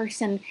 that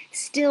person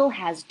still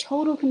has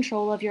total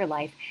control of your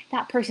life.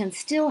 That person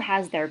still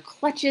has their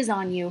clutches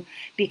on you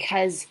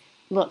because,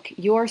 look,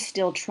 you're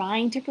still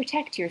trying to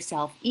protect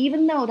yourself.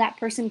 Even though that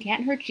person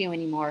can't hurt you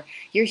anymore,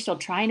 you're still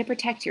trying to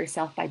protect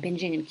yourself by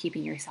binging and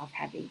keeping yourself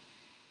heavy.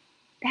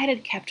 That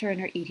had kept her in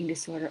her eating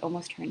disorder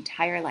almost her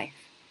entire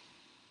life.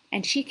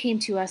 And she came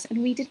to us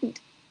and we didn't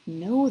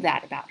know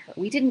that about her.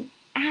 We didn't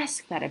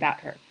ask that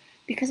about her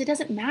because it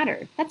doesn't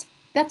matter.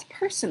 That's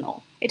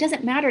personal. It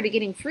doesn't matter to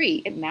getting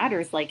free. It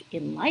matters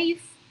in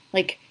life.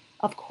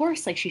 Of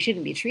course, she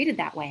shouldn't be treated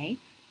that way.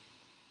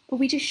 But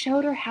we just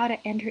showed her how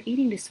to end her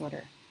eating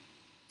disorder.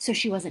 So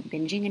she wasn't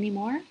binging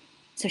anymore.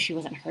 So she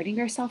wasn't hurting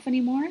herself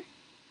anymore.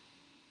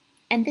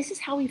 And this is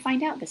how we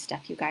find out this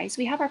stuff, you guys.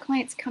 We have our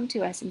clients come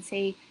to us and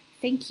say,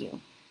 thank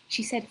you.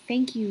 She said,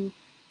 thank you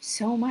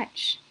so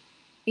much.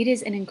 It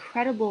is an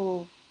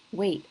incredible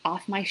weight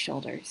off my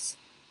shoulders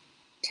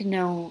to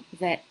know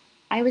that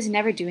I was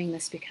never doing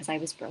this because I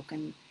was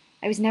broken.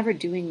 I was never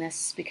doing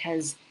this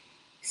because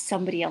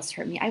somebody else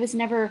hurt me. I was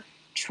never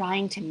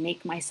trying to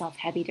make myself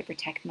heavy to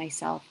protect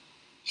myself.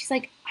 She's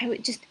like, I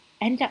would just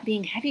ended up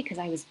being heavy because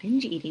I was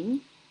binge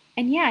eating.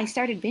 And yeah, I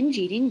started binge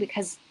eating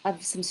because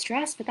of some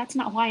stress, but that's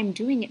not why I'm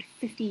doing it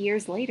 50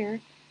 years later.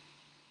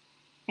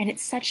 And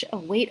it's such a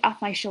weight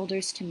off my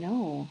shoulders to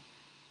know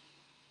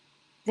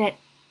that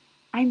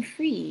I'm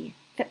free,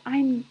 that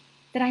I'm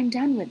that I'm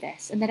done with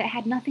this and that it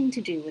had nothing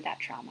to do with that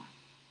trauma.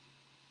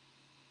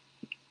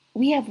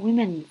 We have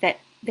women that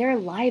their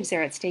lives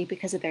are at stake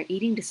because of their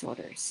eating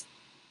disorders.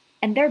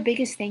 And their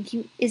biggest thank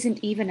you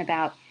isn't even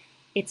about,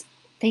 it's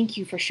thank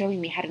you for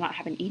showing me how to not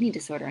have an eating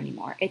disorder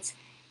anymore. It's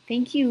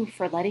thank you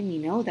for letting me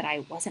know that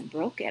I wasn't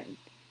broken,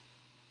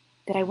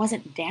 that I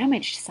wasn't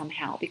damaged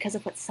somehow because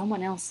of what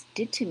someone else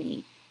did to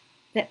me,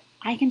 that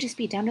I can just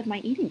be done with my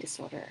eating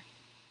disorder.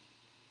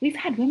 We've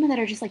had women that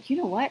are just like, you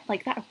know what,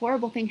 like that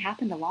horrible thing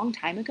happened a long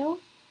time ago,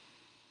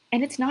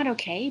 and it's not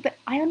okay, but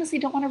I honestly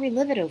don't want to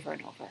relive it over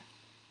and over.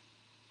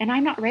 And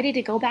I'm not ready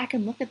to go back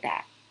and look at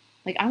that.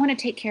 Like, I want to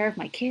take care of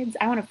my kids.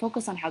 I want to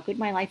focus on how good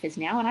my life is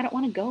now, and I don't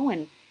want to go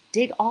and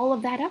dig all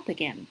of that up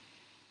again.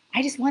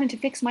 I just wanted to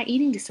fix my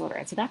eating disorder,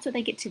 and so that's what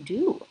they get to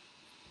do.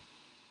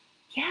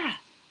 Yeah.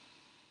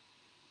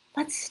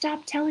 Let's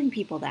stop telling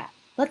people that.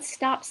 Let's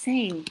stop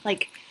saying,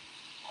 like,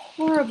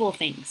 horrible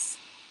things.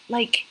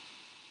 Like,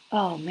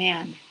 oh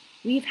man,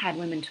 we've had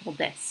women told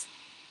this.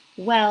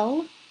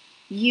 Well,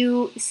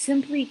 you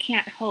simply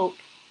can't hope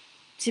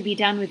to be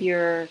done with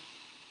your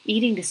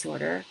eating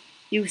disorder.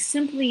 You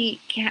simply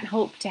can't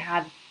hope to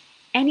have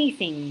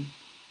anything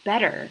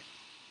better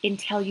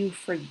until you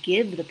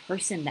forgive the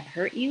person that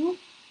hurt you.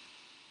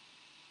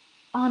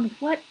 On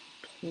what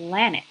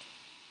planet?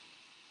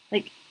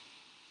 Like,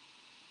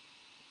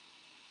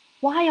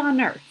 why on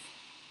earth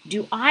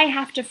do I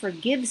have to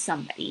forgive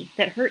somebody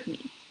that hurt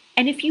me?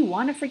 And if you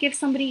want to forgive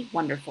somebody,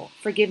 wonderful.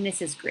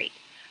 Forgiveness is great.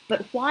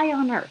 But why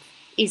on earth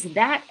is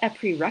that a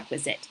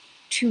prerequisite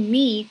to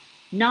me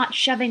not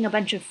shoving a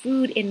bunch of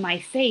food in my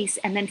face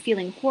and then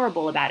feeling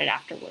horrible about it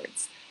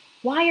afterwards?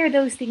 Why are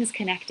those things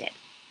connected?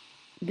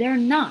 They're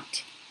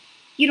not.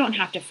 You don't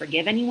have to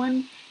forgive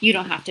anyone. You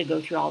don't have to go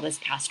through all this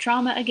past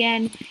trauma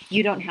again.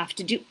 You don't have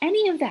to do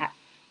any of that.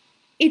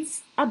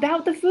 It's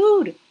about the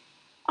food.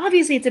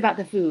 Obviously, it's about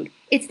the food.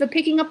 It's the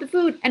picking up the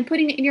food and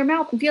putting it in your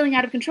mouth and feeling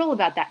out of control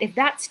about that. If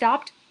that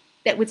stopped,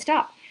 that would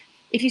stop.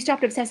 If you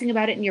stopped obsessing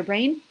about it in your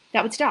brain,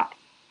 that would stop.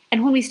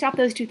 And when we stop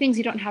those two things,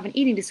 you don't have an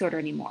eating disorder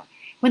anymore.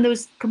 When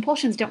those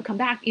compulsions don't come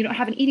back, you don't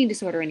have an eating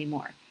disorder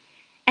anymore.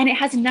 And it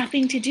has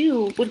nothing to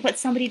do with what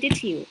somebody did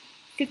to you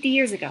 50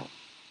 years ago.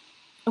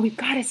 And we've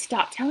got to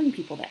stop telling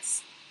people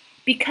this.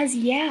 Because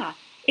yeah,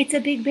 it's a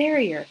big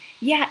barrier.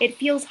 Yeah, it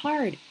feels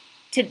hard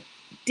to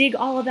dig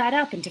all of that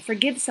up and to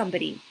forgive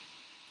somebody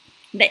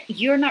that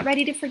you're not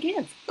ready to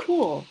forgive.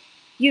 Cool.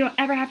 You don't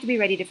ever have to be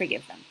ready to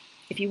forgive them.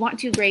 If you want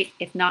to, great.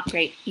 If not,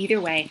 great.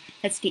 Either way,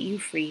 let's get you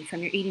free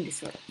from your eating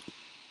disorder.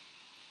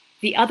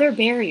 The other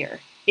barrier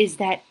is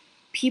that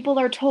people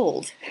are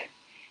told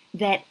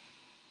that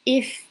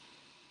if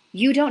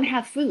you don't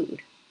have food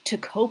to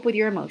cope with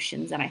your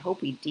emotions, and I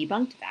hope we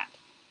debunked that,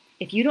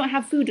 if you don't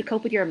have food to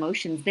cope with your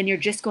emotions, then you're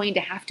just going to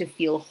have to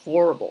feel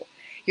horrible.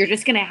 You're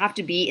just going to have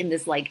to be in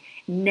this like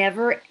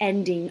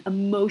never-ending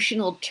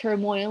emotional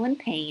turmoil and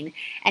pain,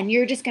 and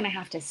you're just going to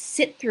have to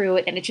sit through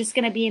it, and it's just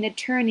going to be an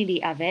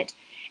eternity of it,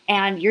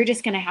 and you're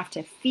just going to have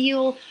to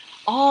feel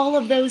all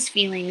of those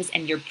feelings,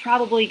 and you're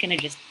probably going to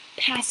just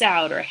pass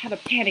out or have a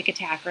panic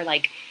attack or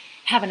like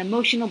have an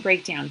emotional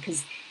breakdown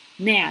because,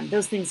 man,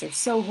 those things are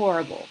so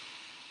horrible.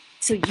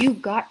 So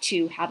you've got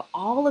to have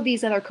all of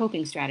these other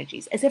coping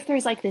strategies, as if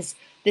there's like this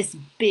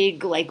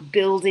big like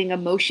building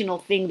emotional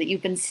thing that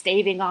you've been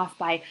staving off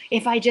by,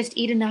 if I just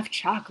eat enough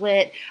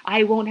chocolate,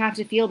 I won't have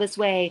to feel this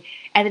way.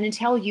 And then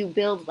until you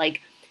build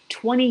like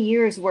 20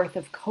 years worth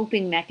of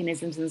coping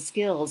mechanisms and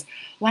skills,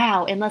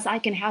 wow, unless I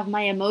can have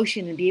my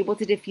emotion and be able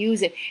to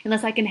diffuse it,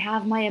 unless I can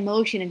have my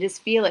emotion and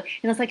just feel it,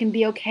 unless I can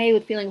be okay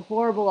with feeling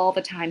horrible all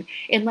the time,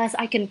 unless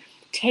I can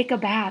take a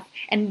bath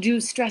and do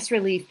stress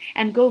relief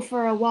and go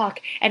for a walk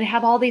and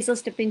have all these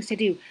list of things to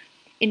do,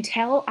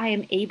 until I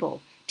am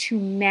able to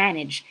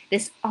manage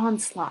this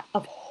onslaught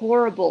of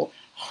horrible,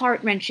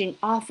 heart-wrenching,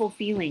 awful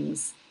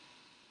feelings,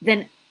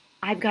 then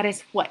I've got to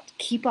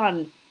keep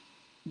on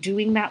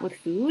doing that with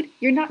food?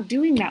 You're not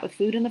doing that with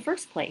food in the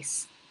first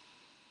place.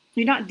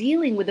 You're not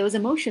dealing with those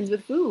emotions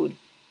with food.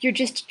 You're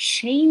just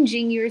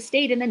changing your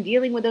state and then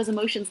dealing with those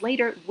emotions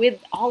later with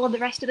all of the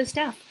rest of the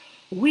stuff.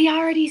 We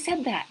already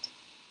said that.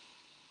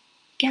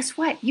 Guess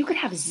what? You could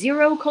have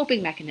zero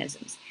coping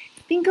mechanisms.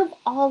 Think of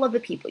all of the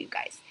people, you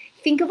guys.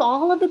 Think of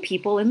all of the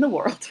people in the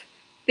world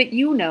that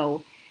you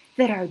know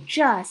that are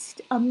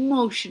just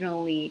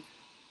emotionally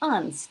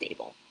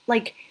unstable.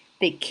 Like,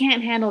 they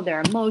can't handle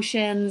their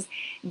emotions.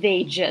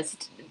 They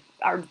just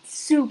are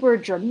super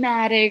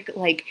dramatic.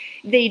 Like,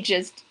 they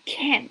just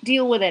can't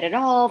deal with it at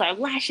all. They're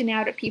lashing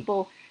out at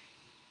people.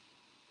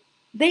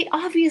 They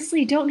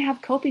obviously don't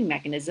have coping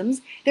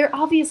mechanisms. They're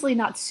obviously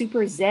not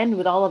super zen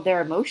with all of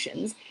their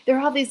emotions.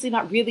 They're obviously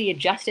not really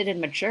adjusted and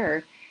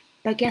mature.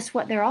 But guess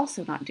what they're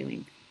also not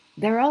doing?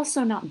 They're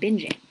also not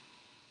binging.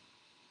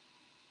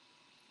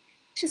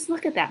 Just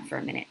look at that for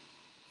a minute.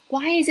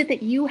 Why is it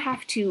that you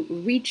have to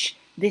reach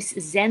this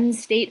zen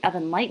state of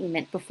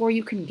enlightenment before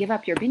you can give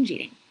up your binge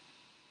eating?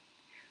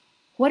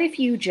 What if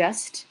you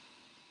just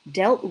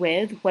dealt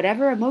with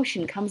whatever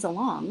emotion comes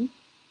along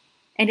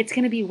And it's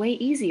going to be way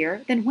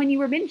easier than when you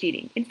were binge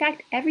eating. In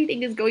fact,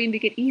 everything is going to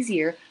get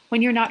easier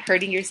when you're not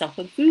hurting yourself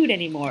with food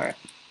anymore.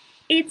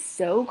 It's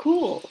so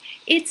cool.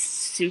 It's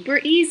super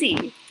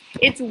easy.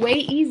 It's way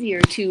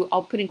easier to,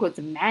 I'll put in quotes,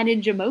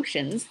 manage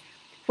emotions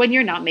when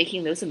you're not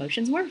making those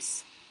emotions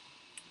worse.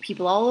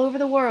 People all over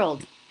the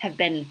world have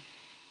been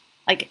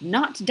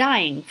not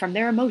dying from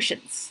their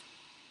emotions.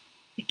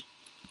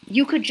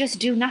 You could just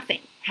do nothing,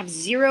 have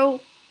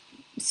zero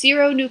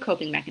new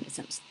coping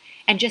mechanisms,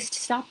 and just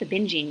stop the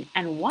binging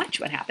and watch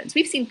what happens.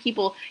 We've seen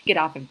people get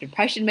off of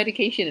depression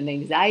medication and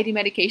anxiety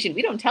medication.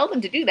 We don't tell them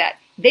to do that.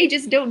 They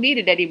just don't need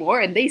it anymore,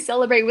 and they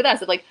celebrate with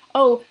us. It's like,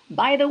 oh,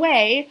 by the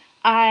way,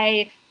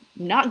 I'm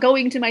not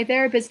going to my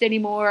therapist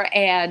anymore,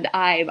 and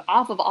I'm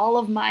off of all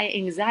of my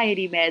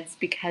anxiety meds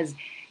because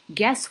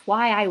guess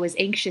why I was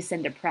anxious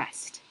and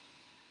depressed?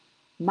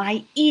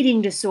 My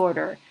eating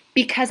disorder,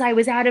 because I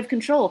was out of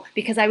control,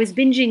 because I was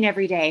binging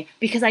every day,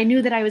 because I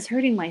knew that I was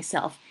hurting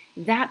myself.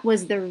 That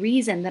was the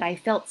reason that I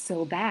felt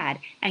so bad.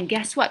 And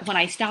guess what? When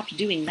I stopped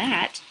doing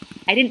that,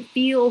 I didn't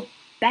feel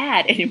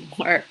bad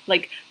anymore.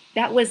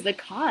 That was the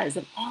cause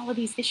of all of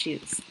these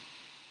issues.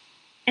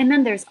 And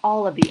then there's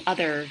all of the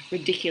other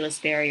ridiculous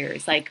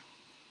barriers,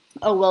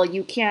 oh, well,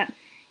 you can't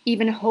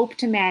even hope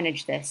to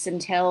manage this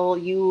until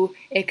you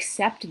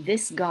accept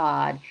this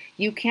God.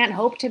 You can't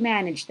hope to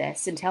manage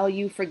this until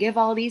you forgive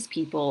all these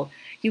people.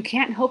 You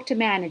can't hope to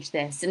manage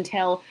this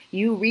until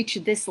you reach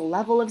this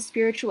level of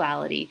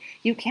spirituality.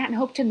 You can't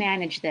hope to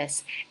manage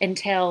this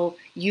until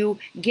you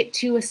get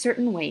to a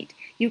certain weight.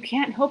 You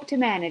can't hope to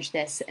manage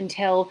this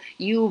until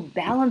you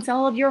balance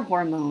all of your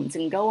hormones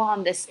and go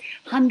on this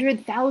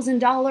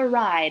 $100,000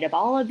 ride of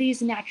all of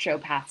these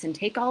naturopaths and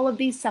take all of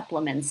these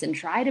supplements and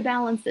try to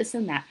balance this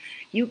and that.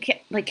 You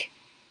can't,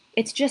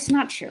 it's just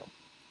not true.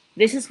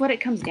 This is what it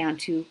comes down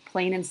to,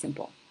 plain and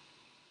simple.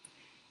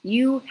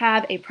 You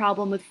have a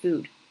problem with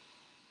food.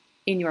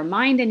 In your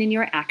mind and in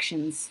your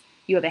actions,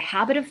 you have a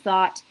habit of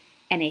thought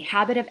and a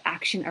habit of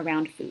action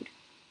around food.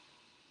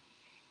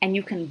 And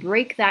you can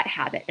break that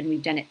habit, and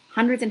we've done it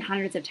hundreds and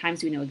hundreds of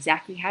times. We know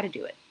exactly how to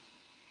do it.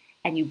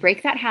 And you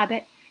break that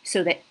habit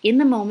so that in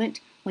the moment,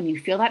 when you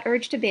feel that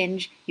urge to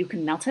binge, you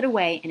can melt it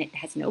away and it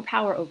has no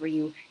power over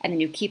you, and then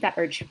you keep that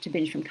urge to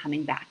binge from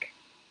coming back.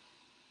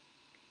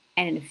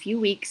 And in a few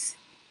weeks,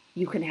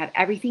 you can have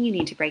everything you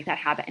need to break that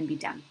habit and be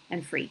done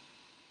and free.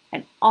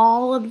 And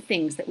all of the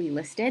things that we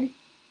listed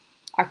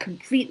are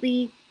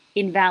completely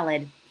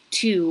invalid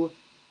to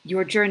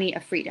your journey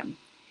of freedom.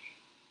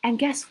 And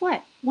guess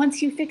what?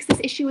 Once you fix this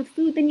issue with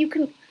food, then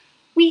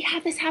we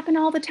have this happen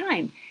all the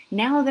time.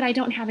 Now that I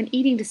don't have an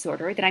eating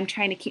disorder, that I'm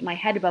trying to keep my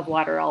head above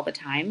water all the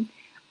time,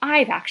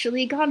 I've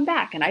actually gone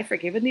back and I've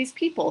forgiven these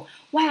people.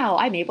 Wow,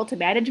 I'm able to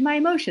manage my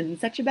emotions in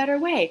such a better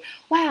way.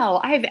 Wow,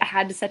 I've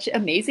had such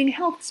amazing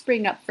health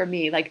spring up for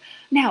me.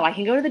 Now I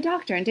can go to the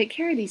doctor and take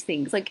care of these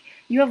things.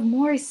 You have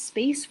more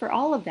space for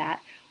all of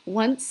that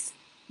once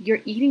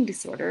your eating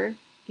disorder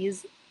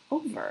is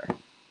over.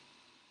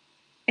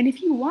 And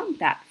if you want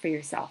that for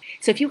yourself.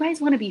 So if you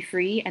guys want to be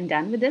free and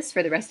done with this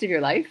for the rest of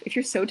your life, if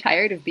you're so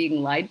tired of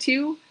being lied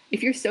to,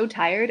 if you're so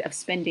tired of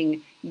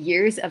spending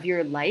years of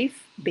your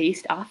life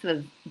based off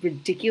of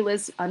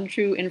ridiculous,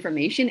 untrue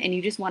information, and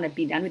you just want to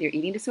be done with your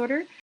eating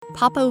disorder,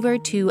 pop over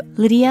to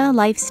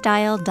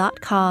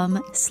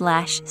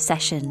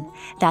lydialifestyle.com/session.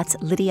 That's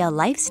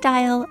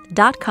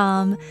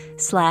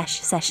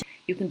lydialifestyle.com/session.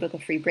 You can book a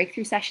free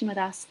breakthrough session with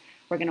us.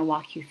 We're going to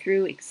walk you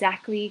through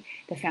exactly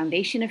the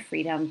foundation of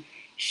freedom,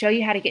 show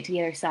you how to get to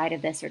the other side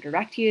of this, or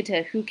direct you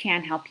to who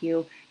can help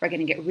you. We're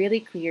going to get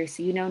really clear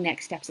so you know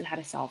next steps of how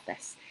to solve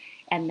this.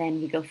 And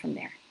then we go from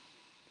there.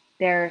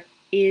 There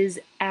is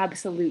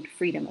absolute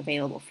freedom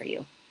available for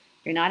you.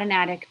 You're not an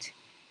addict.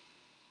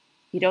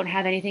 You don't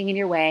have anything in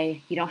your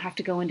way. You don't have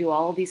to go and do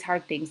all of these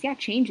hard things. Yeah,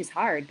 change is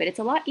hard, but it's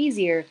a lot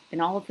easier than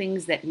all the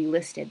things that we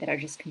listed that are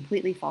just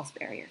completely false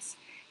barriers.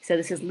 So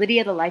this is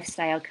Lydia, the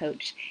Lifestyle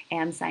Coach,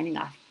 and signing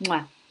off.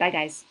 Mwah. Bye,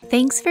 guys.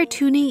 Thanks for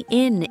tuning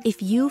in.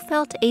 If you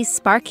felt a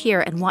spark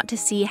here and want to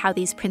see how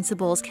these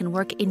principles can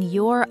work in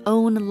your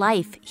own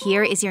life,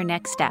 here is your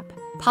next step.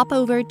 Pop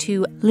over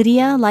to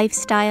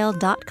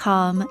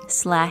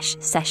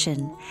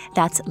lydialifestyle.com/session.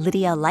 That's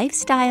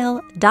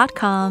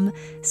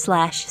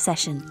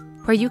lydialifestyle.com/session.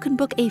 where you can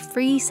book a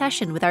free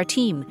session with our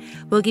team.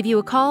 We'll give you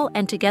a call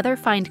and together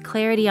find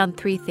clarity on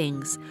 3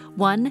 things.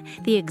 1,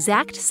 the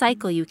exact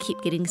cycle you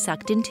keep getting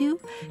sucked into.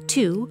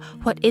 2,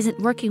 what isn't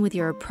working with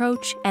your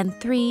approach. And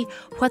 3,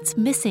 what's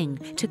missing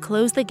to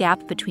close the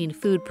gap between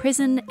food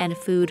prison and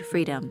food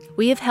freedom.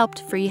 We have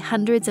helped free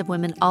hundreds of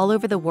women all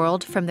over the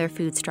world from their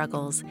food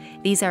struggles.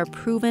 These are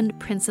proven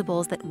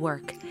principles that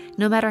work,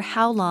 no matter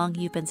how long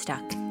you've been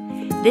stuck.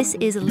 This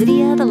is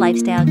Lydia, the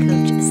Lifestyle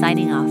Coach,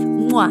 signing off.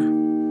 Mwah!